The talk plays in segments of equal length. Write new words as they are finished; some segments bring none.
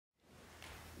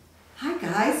Hi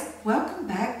guys, welcome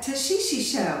back to SheShe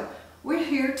Show. We're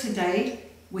here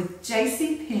today with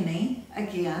JCPenney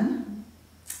again,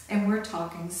 and we're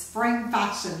talking spring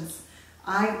fashions.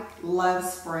 I love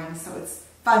spring, so it's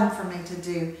fun for me to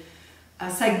do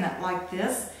a segment like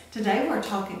this. Today we're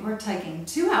taking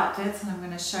two outfits, and I'm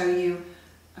going to show you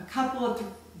a couple of,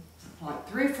 like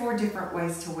 3 or 4 different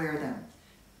ways to wear them.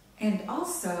 And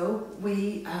also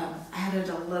we added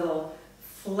a little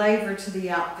flavor to the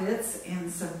outfits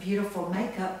and some beautiful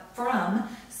makeup from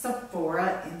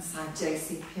Sephora inside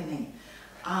JCPenney.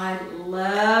 I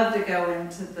love to go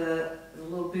into the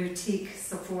little boutique,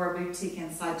 Sephora boutique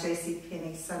inside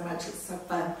JCPenney so much. It's so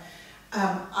fun.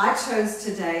 I chose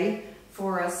today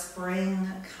for a spring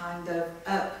kind of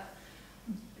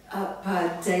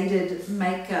updated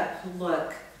makeup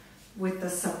look with the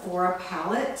Sephora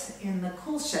palette in the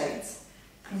cool shades.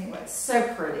 Anyway, it's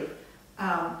so pretty.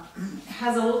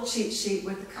 Has a little cheat sheet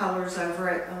with the colors over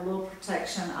it, a little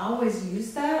protection. I always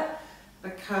use that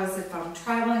because if I'm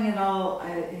traveling at all,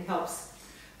 it helps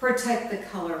protect the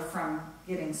color from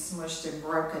getting smushed and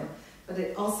broken. But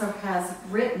it also has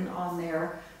written on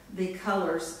there the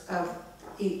colors of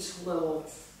each little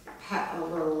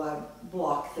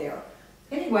block there.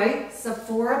 Anyway,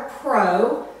 Sephora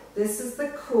Pro. This is the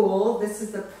cool. This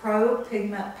is the Pro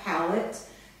Pigment Palette.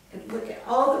 And look at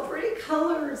all the pretty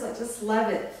colors. I just love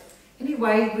it.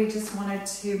 Anyway, we just wanted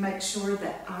to make sure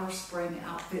that our spring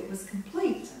outfit was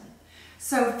complete.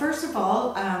 So first of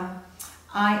all,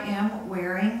 I am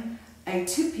wearing a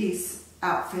 2-piece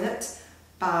outfit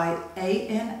by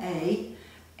A&A.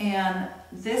 And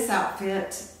this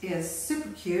outfit is super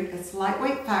cute. It's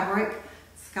lightweight fabric.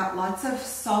 It's got lots of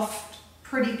soft,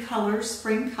 pretty colors,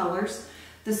 spring colors.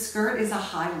 The skirt is a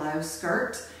high-low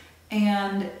skirt,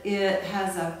 and it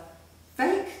has a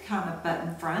fake kind of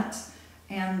button front,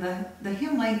 and the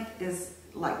hem length is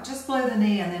like just below the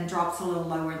knee and then drops a little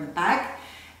lower in the back,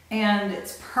 and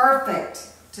it's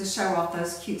perfect to show off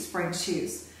those cute spring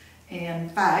shoes. In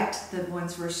fact, the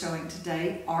ones we're showing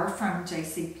today are from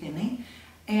JCPenney,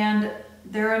 and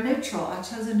they're a neutral. I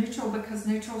chose a neutral because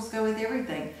neutrals go with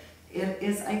everything. It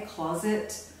is a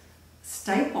closet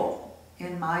staple,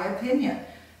 in my opinion.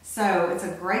 So it's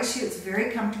a great shoe. It's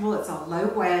very comfortable. It's a low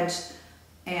wedge,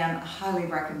 and I highly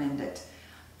recommend it.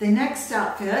 The next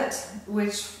outfit,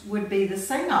 which would be the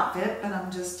same outfit, but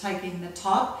I'm just taking the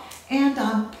top and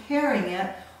I'm pairing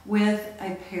it with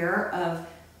a pair of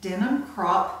denim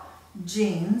crop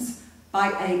jeans by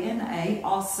A&A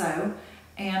also.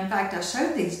 And in fact, I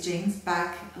showed these jeans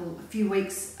back a few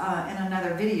weeks in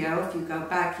another video. If you go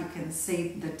back, you can see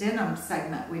the denim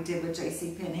segment we did with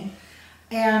JCPenney.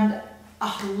 And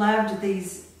I loved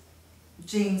these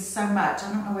jeans so much.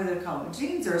 I don't know whether to call them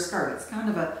jeans or a skirt. It's kind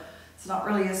of it's not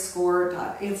really a skirt.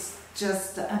 It's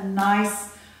just a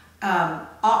nice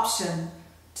option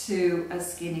to a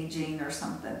skinny jean or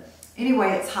something.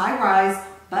 Anyway, it's high rise,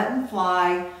 button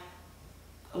fly,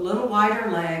 a little wider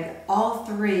leg. All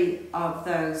 3 of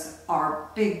those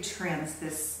are big trends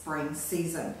this spring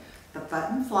season. The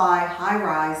button fly, high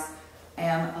rise,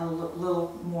 and a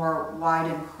little more wide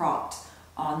and cropped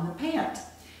on the pant.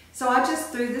 So I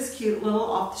just threw this cute little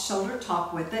off-the-shoulder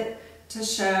top with it to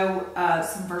show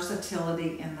some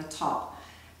versatility in the top.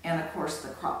 And of course the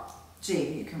cropped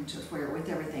jean you can just wear with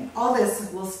everything. All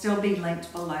this will still be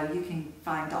linked below. You can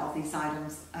find all these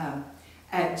items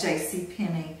at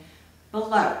JCPenney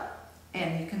below,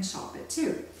 and you can shop it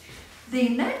too. The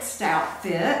next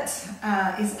outfit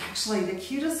is actually the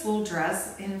cutest little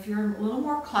dress, and if you're a little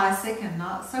more classic and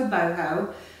not so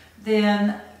boho,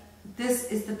 then this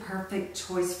is the perfect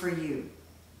choice for you.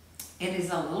 It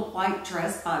is a little white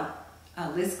dress by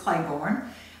Liz Claiborne,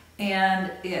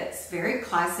 and it's very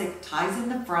classic, ties in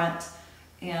the front,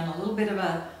 and a little bit of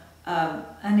a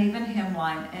uneven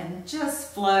hemline, and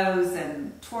just flows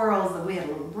and twirls. We had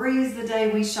a little breeze the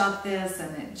day we shot this,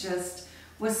 and it just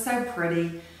was so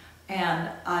pretty, and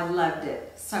I loved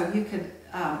it. So you could,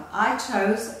 I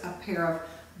chose a pair of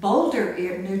bolder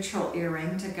neutral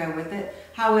earring to go with it.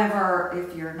 However,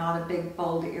 if you're not a big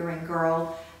bold earring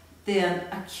girl, then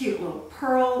a cute little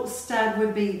pearl stud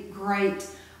would be great,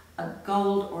 a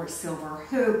gold or silver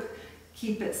hoop.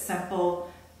 Keep it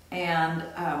simple, and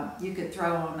you could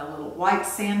throw on a little white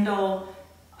sandal.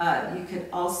 You could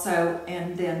also,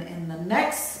 and then in the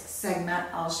next segment,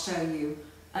 I'll show you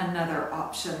another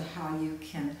option how you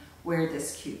can wear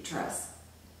this cute dress.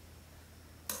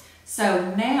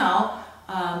 So now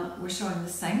we're showing the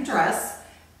same dress,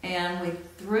 and we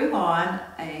threw on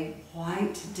a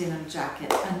white denim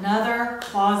jacket. Another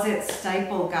closet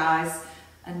staple, guys.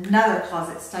 Another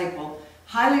closet staple.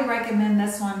 Highly recommend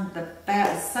this one. The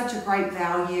fat is such a great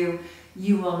value.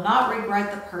 You will not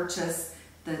regret the purchase.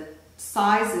 The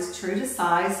size is true to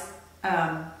size,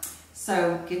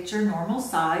 so get your normal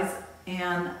size.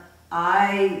 And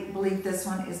I believe this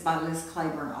one is by Liz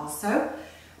Claiborne also.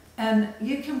 And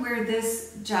you can wear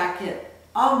this jacket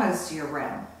almost year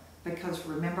round, because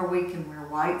remember, we can wear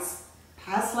whites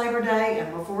past Labor Day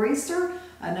and before Easter.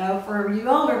 I know for you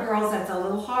older girls that's a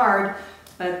little hard,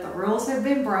 but the rules have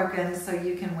been broken, so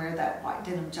you can wear that white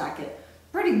denim jacket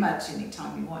pretty much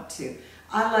anytime you want to.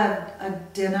 I love a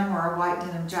denim or a white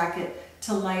denim jacket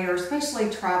to layer, especially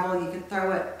travel. You could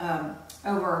throw it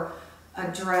over a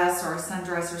dress or a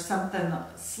sundress or something,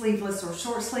 sleeveless or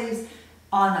short sleeves,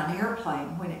 on an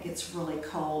airplane when it gets really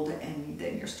cold and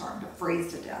then you're starting to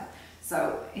freeze to death.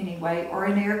 So anyway, or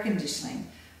in air conditioning.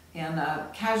 In a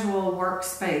casual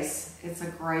workspace, it's a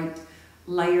great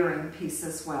layering piece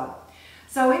as well.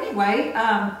 So anyway,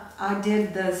 I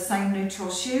did the same neutral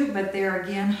shoe, but there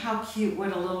again, how cute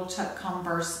would a little Chuck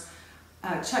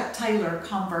Taylor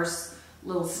Converse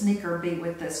little sneaker be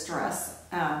with this dress?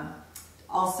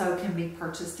 Also can be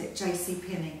purchased at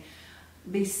JCPenney.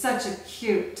 Be such a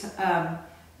cute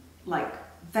like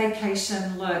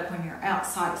vacation look when you're out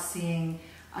sightseeing.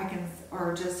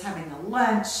 Or just having a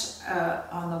lunch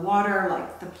on the water,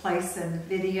 like the place in the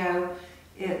video.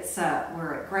 It's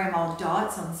we're at Grandma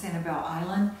Dot's on Sanibel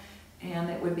Island, and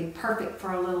it would be perfect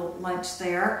for a little lunch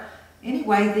there.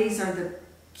 Anyway, these are the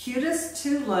cutest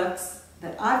two looks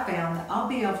that I found that I'll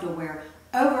be able to wear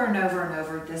over and over and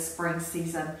over this spring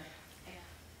season.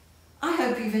 I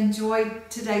hope you've enjoyed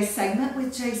today's segment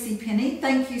with JCPenney.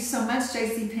 Thank you so much,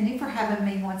 JCPenney, for having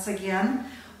me once again.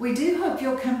 We do hope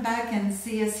you'll come back and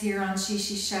see us here on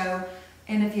SheShe Show.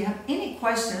 And if you have any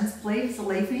questions, please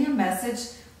leave me a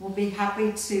message. We'll be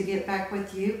happy to get back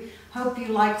with you. Hope you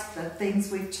liked the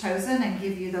things we've chosen and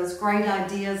give you those great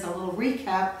ideas, a little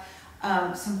recap,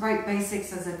 some great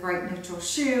basics as a great neutral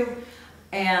shoe,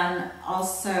 and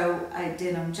also a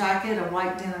denim jacket, a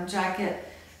white denim jacket,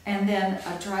 and then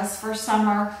a dress for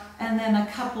summer, and then a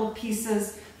couple of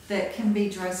pieces that can be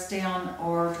dressed down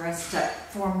or dressed up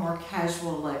for more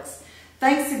casual looks.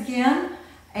 Thanks again,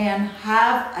 and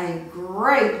have a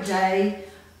great day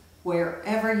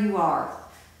wherever you are.